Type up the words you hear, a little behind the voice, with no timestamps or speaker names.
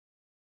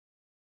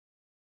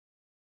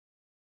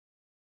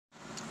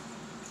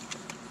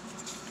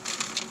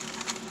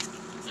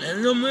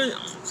And no me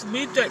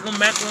take no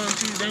macaroni and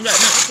cheese. They ain't got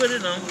nothing to put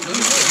it on.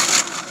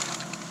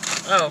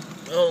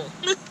 Oh.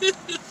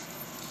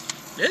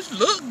 This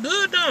look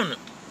good, don't it?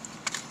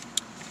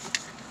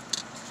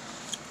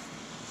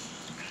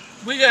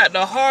 We got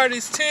the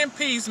Hardees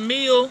 10-piece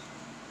meal.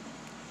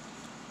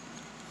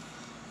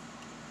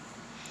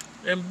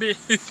 And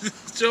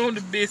show them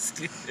the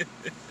biscuit.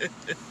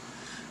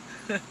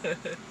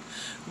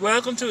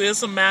 Welcome to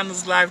It's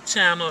Amanda's Life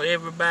channel,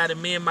 everybody.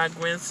 Me and my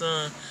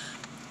grandson,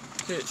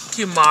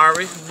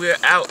 Kimari, we're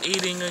out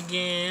eating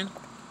again.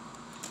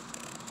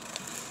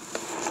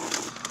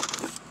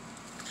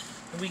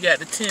 We got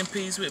the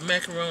 10-piece with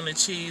macaroni and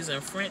cheese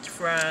and French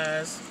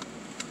fries.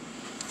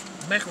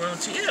 Macaroni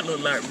and cheese, it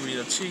look like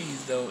real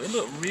cheese though. It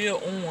look real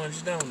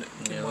orange, don't it?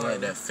 Yeah, like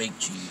that fake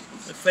cheese.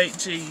 The fake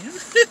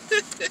cheese.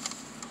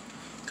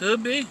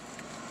 Could be.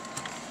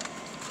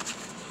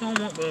 I don't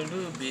want but a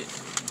little bit.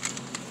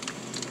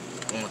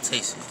 I want to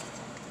taste it.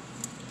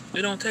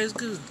 It don't taste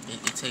good.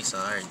 It tastes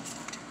alright.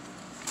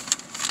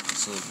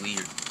 It's so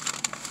weird.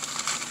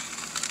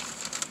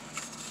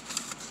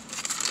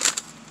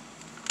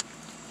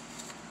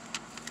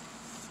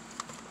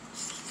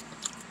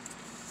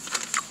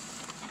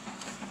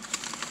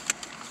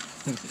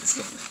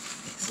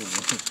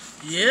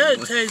 Yeah,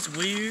 it tastes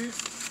weird.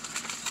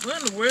 What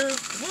in the world?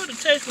 What the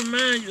taste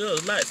remind you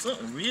of? Like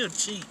something real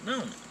cheap,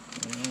 don't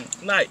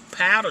it? Like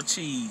powder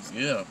cheese.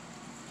 Yeah.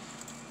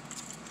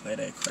 Like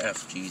that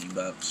Kraft cheese you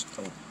buy at the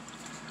store.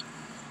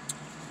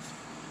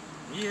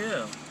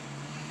 Yeah.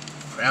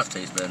 Kraft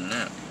tastes better than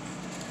that.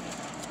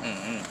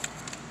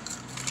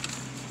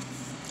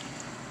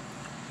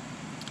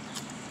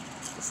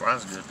 The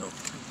fries good though.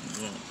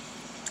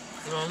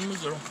 Let me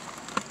go.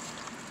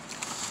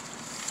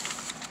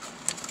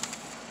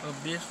 A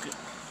biscuit.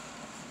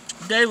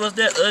 Dave, what's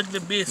that ugly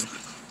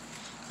biscuit?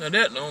 Now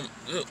that don't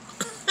look.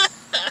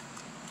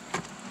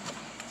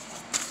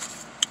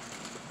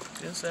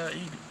 That's how I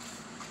eat it.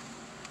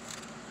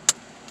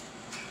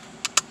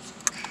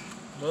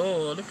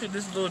 Oh, look at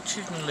this little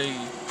chicken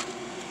leg.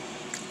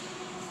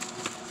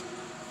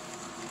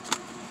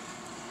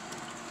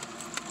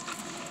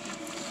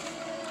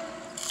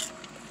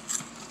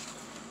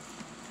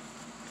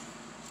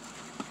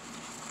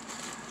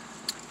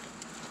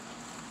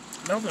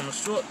 I'm on a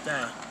short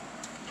thigh.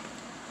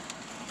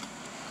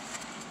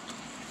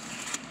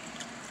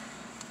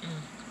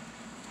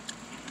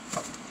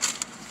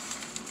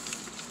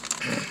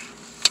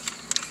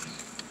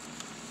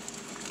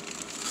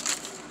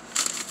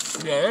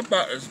 Yeah, that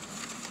about as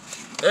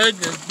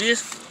ugly as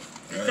biscuit.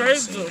 It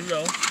tastes good,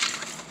 y'all.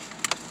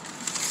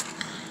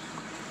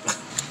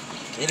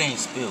 It ain't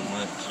spilled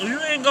much. You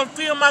ain't gonna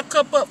fill my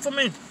cup up for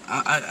me?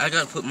 I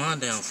gotta put mine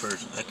down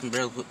first. I can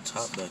barely put the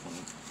top back on.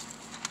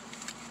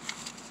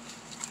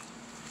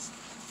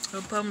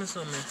 Go put me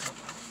some in.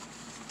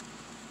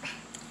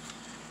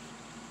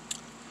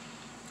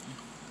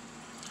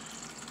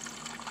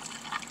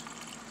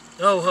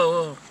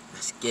 Oh.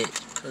 Let's get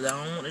it. Cause I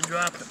don't want to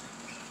drop it.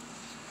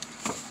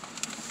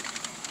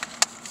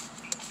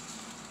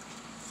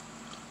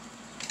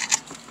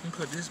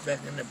 Put this back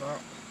in the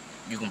box.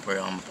 You can pray,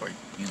 I'm gonna pray.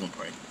 You can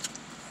pray.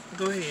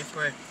 Go ahead,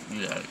 pray.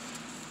 You got it.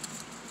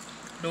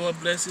 Lord,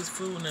 bless this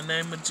food in the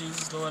name of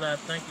Jesus. Lord, I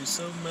thank you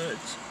so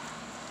much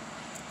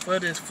for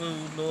this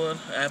food, Lord.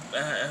 I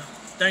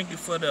thank you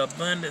for the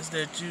abundance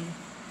that you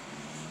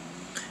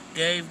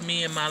gave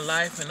me in my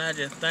life, and I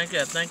just thank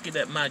you. I thank you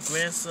that my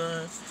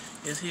grandson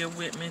is here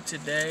with me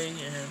today,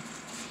 and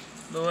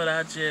Lord,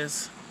 I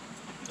just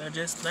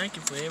thank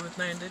you for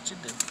everything that you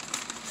do.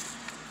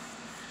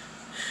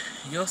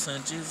 In your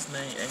son Jesus'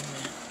 name,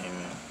 amen.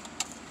 Amen.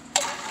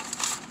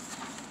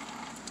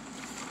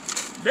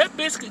 That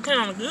biscuit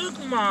kind of good,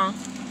 come on.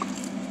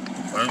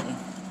 Right.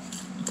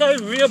 It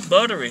tastes real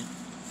buttery.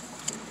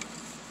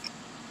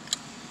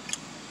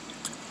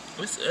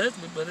 It's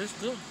ugly, but it's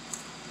good.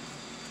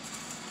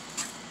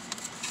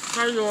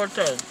 How yours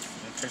taste?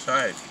 It tastes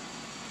alright.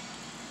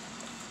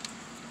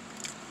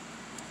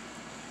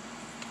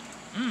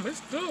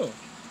 It's good.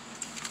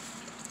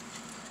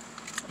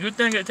 You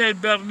think it tastes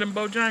better than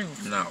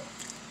Bojangles? No.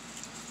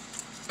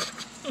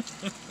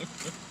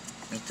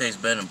 It tastes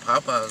better than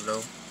Popeyes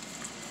though.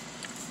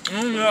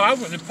 I don't know, I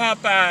went to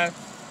Popeye.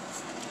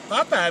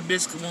 Popeye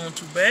biscuit wasn't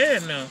too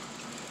bad now.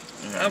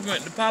 Yeah. I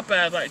went to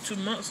Popeye like 2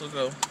 months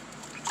ago.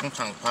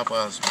 Sometimes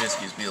Popeyes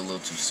biscuits be a little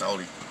too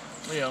salty.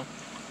 Yeah.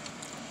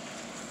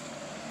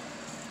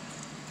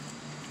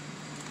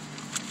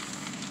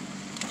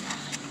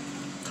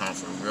 Come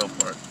for the real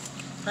part.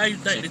 How you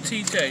think the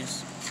tea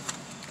tastes?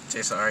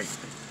 Tastes alright.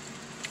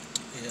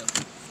 Yeah.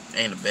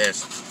 Ain't the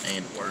best,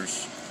 ain't the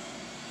worst.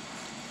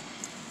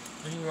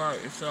 You're right,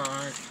 it's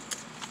alright.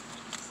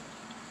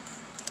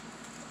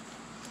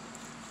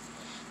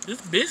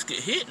 This biscuit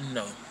hitting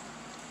though.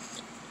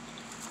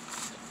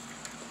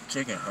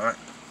 Chicken hot.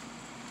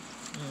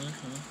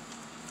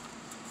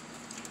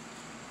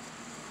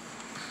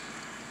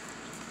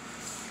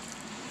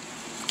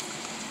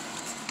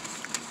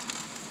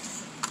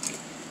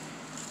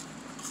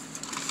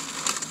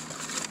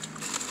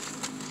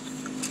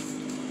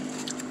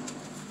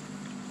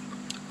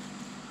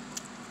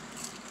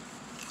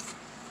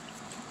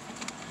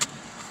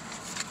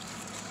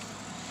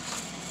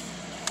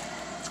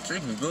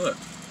 chicken good.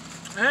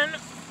 And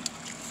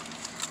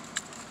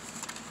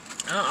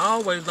I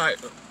always like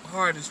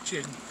Hardees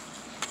chicken.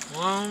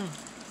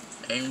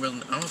 Ain't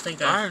really. I don't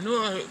think I knew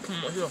I had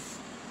come up here.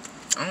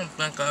 I don't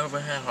think I ever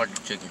had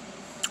Hardees chicken.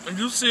 And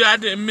you see, I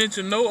didn't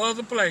mention no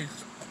other place.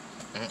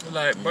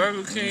 Like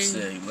Burger King. You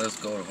said,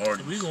 let's go to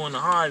Hardees. We going to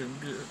Hardees.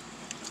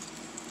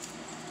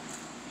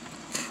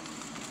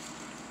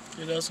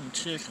 Get us some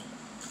chicken.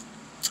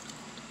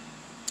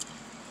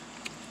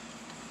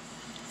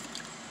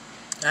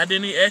 I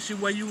didn't even ask you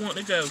where you want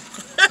to go.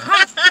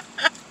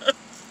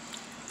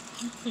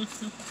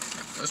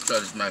 Let's try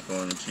this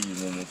macaroni and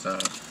cheese one more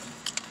time.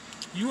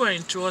 You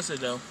ain't choice it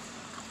though.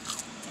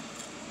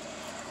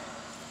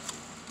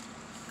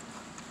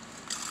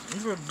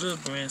 You're a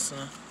good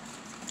grandson.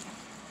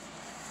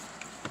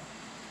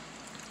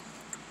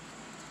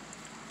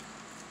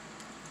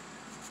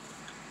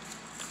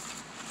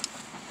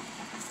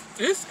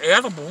 It's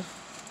edible.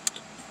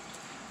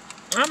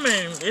 I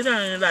mean, it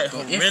ain't like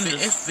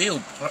horrendous.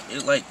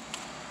 It like,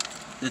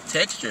 the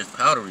texture is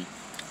powdery.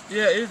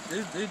 Yeah, it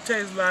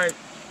tastes like,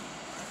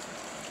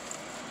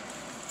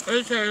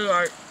 it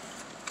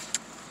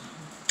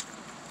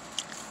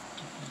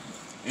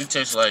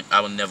tastes like I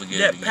would never get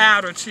that it again.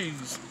 powdered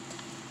cheese.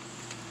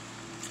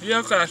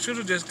 Yeah, cause I should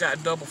have just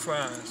got double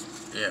fries.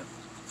 Yeah,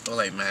 or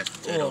like mashed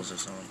potatoes or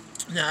something.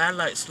 Now I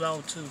like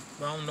slaw too,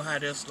 but I don't know how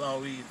that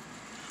slaw is.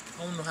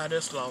 I don't know how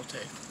that slaw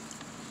tastes.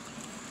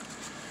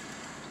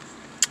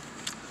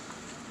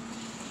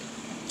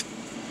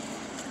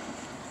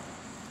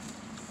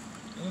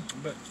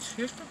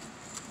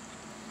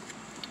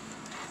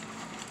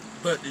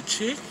 But the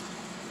chicken,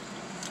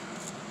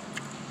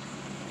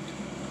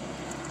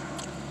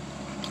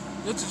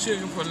 what's the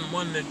chicken from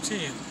 1 to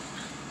 10?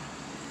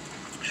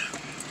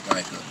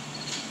 Like a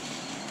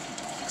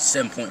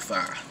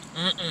 7.5.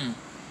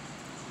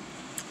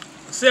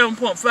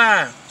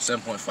 7.5.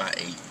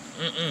 7.58.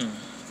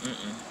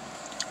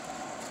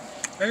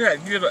 I gotta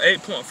give it an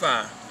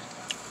 8.5.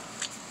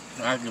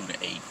 I'll give it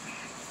an 8.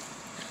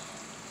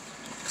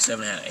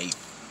 7 out of 8.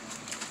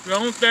 The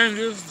only thing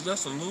is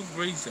that's a little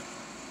greasy.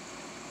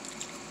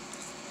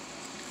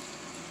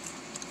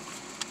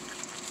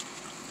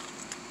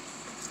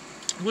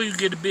 Where you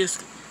get the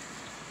biscuit?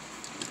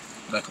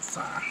 Like a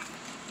 5.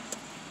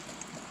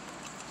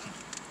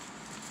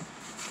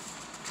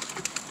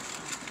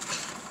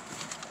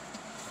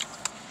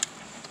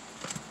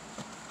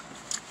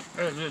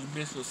 I give the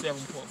biscuit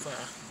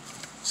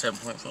 7.5.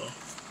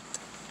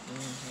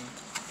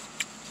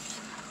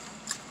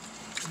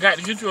 7.4. Got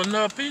to get you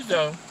another piece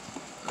though.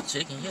 The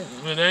chicken, yeah.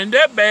 It ain't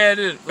that bad,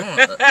 is it?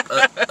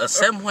 A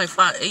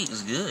 7.58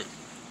 is good.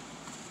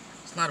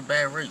 It's not a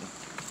bad rating.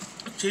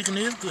 Chicken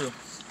is good.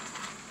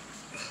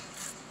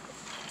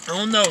 I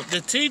don't know. The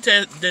tea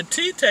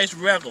tastes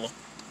regular.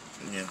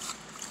 Yeah.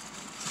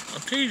 The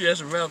tea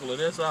just regular.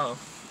 That's all.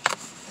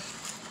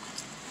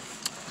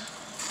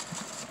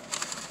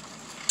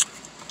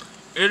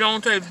 It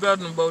don't taste better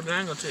than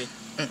Bojangles tea.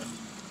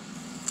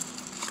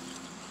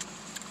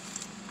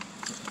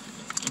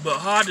 But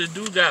Hardees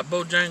do got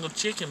Bojangles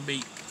chicken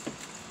beat.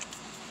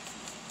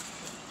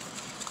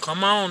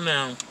 Come on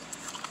now.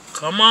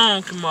 Come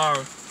on,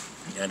 Kamara.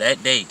 Yeah,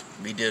 that day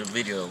we did a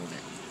video on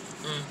it.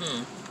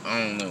 I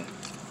don't know.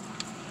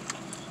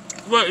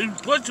 What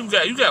you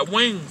got? You got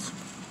wings.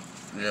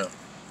 Yeah.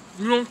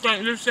 You don't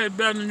think this tastes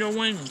better than your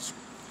wings?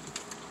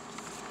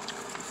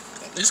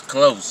 It's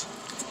close.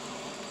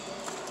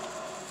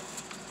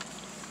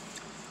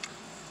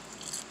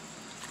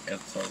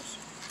 It's close.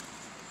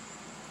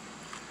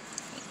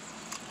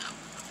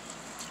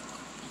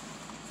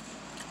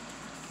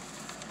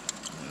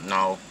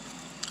 No.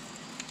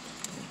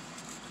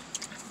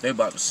 They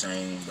about the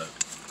same, but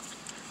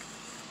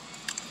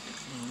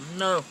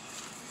No.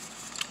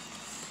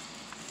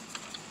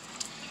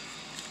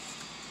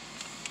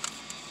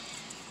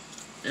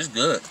 it's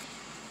good.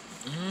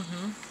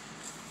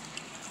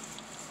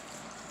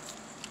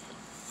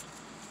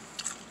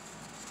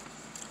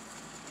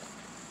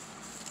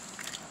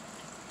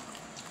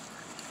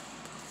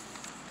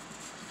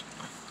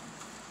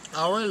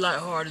 I really like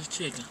Hardees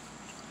chicken.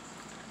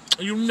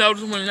 You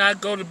notice when I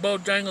go to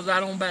Bojangles, I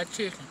don't buy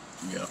chicken.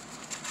 Yeah.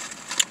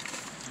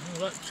 I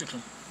don't like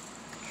chicken.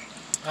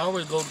 I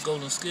always go to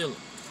Golden Skillet.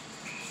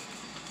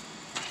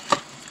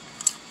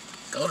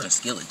 Golden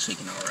Skillet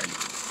chicken, alright.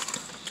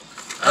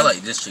 I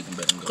like this chicken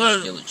better than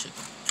Golden Skillet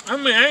chicken. I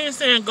mean, I ain't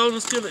saying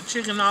Golden Skillet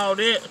chicken all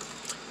that,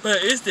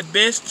 but it's the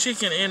best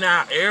chicken in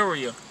our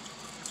area.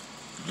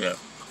 Yeah.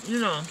 You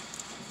know,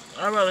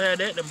 I'd rather have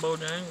that than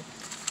Bojangles.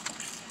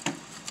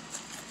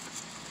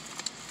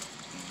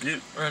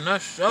 And I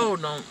sure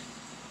don't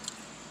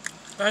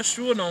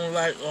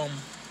like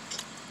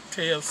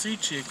KFC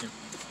chicken.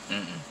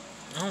 I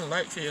don't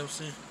like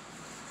KFC.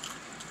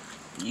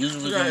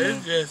 Usually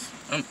Yeah,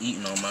 I'm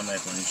eating on my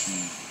macaroni and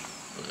cheese.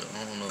 But I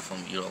don't know if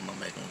I'm eating on my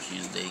macaroni and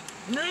cheese today.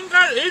 You ain't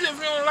gotta eat it if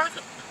you don't like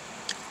it.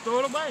 Throw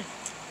it away.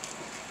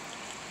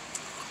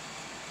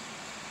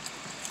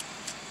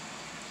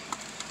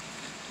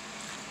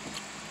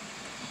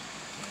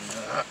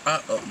 I I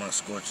up my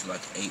score to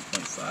like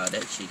 8.5.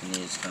 That chicken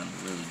is kind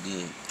of really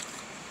good.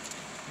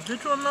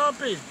 Get you another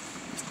piece.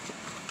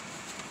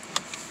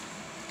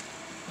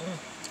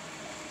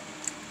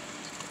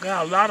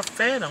 Got a lot of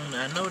fat on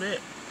there, I know that.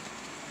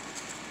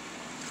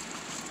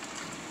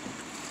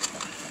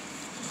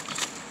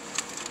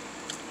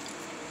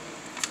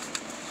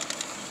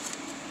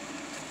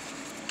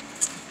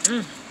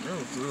 That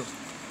was good.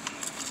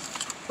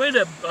 Where's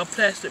that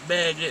plastic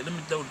bag at? Let me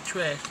throw the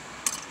trash.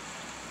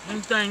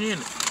 Anything in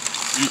it?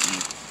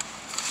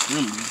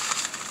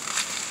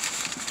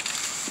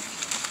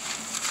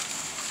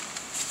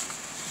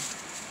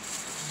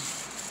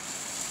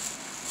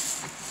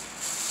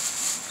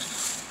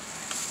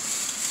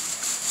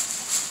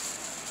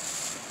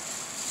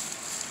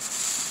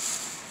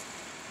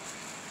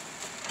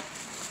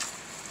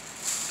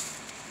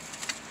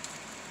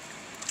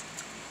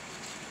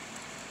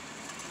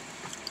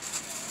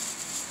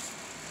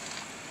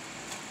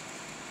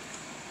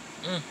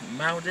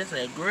 Mouth just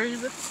that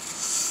gravy.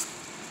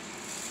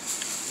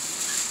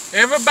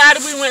 Everybody,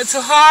 we went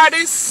to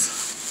Hardees.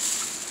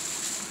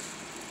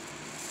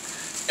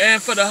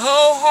 And for the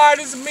whole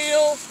Hardees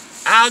meal,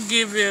 I'll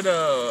give it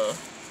a...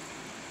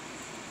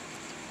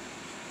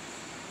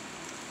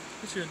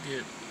 What you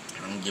give?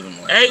 I'm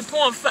giving like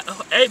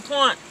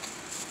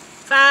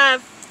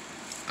 8.5.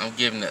 I'm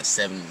giving it a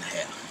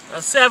 7.5. A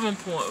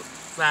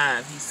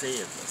 7.5, he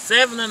says. A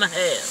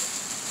 7.5.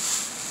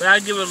 But I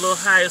give it a little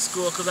higher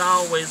score because I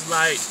always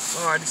like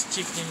Hardees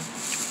chicken.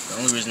 The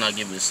only reason I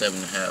give it a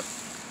 7.5,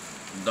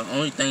 the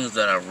only things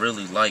that I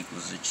really liked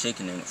was the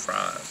chicken and the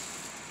fries.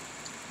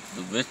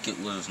 The biscuit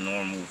was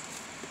normal.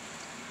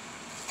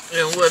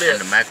 And what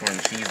else? And the macaroni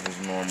and cheese was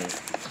normal.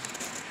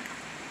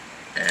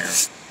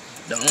 And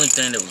the only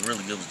thing that was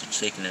really good was the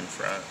chicken and the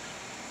fries.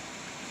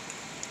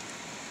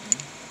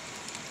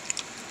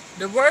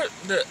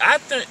 I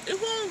think it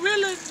wasn't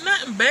really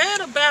nothing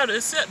bad about it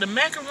except the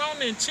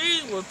macaroni and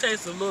cheese will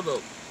taste a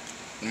little.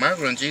 The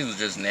macaroni and cheese was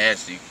just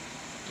nasty.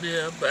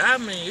 Yeah, but I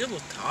mean it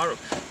was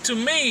tolerable. To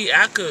me,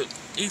 I could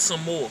eat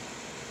some more,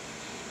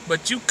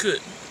 but you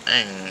couldn't.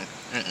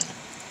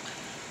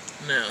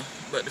 No,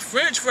 but the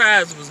French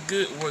fries were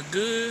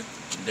good.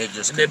 They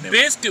just the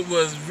biscuit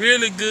was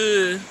really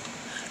good,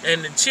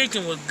 and the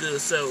chicken was good.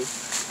 So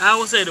I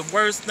would say the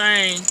worst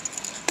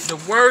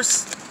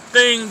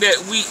thing that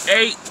we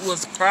ate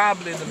was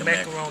probably the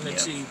macaroni and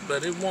cheese,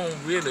 but it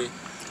wasn't really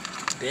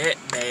that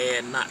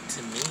bad, not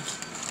to me.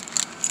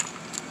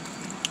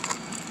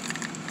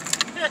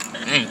 I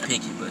ain't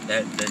picky, but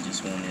that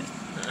just won't it.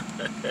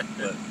 But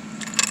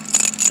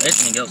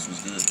everything else was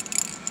good.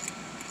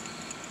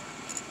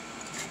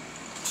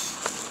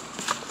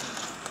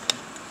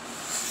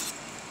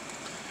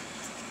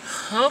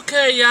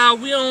 Okay, y'all,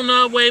 we on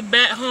our way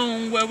back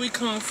home where we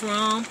come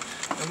from.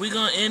 And we're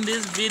going to end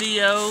this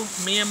video.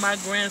 Me and my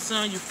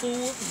grandson, you fool?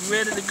 You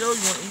ready to go?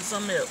 You want to eat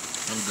something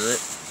else? I'm good.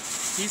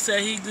 He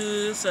said he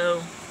good,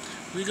 so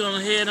we're going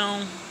to head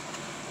on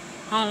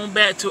home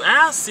back to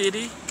our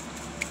city.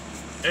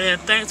 And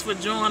thanks for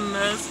joining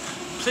us.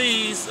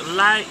 Please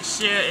like,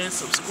 share, and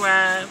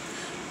subscribe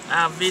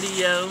our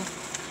video.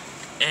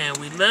 And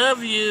we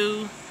love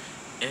you.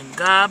 And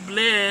God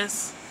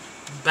bless.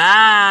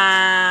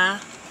 Bye.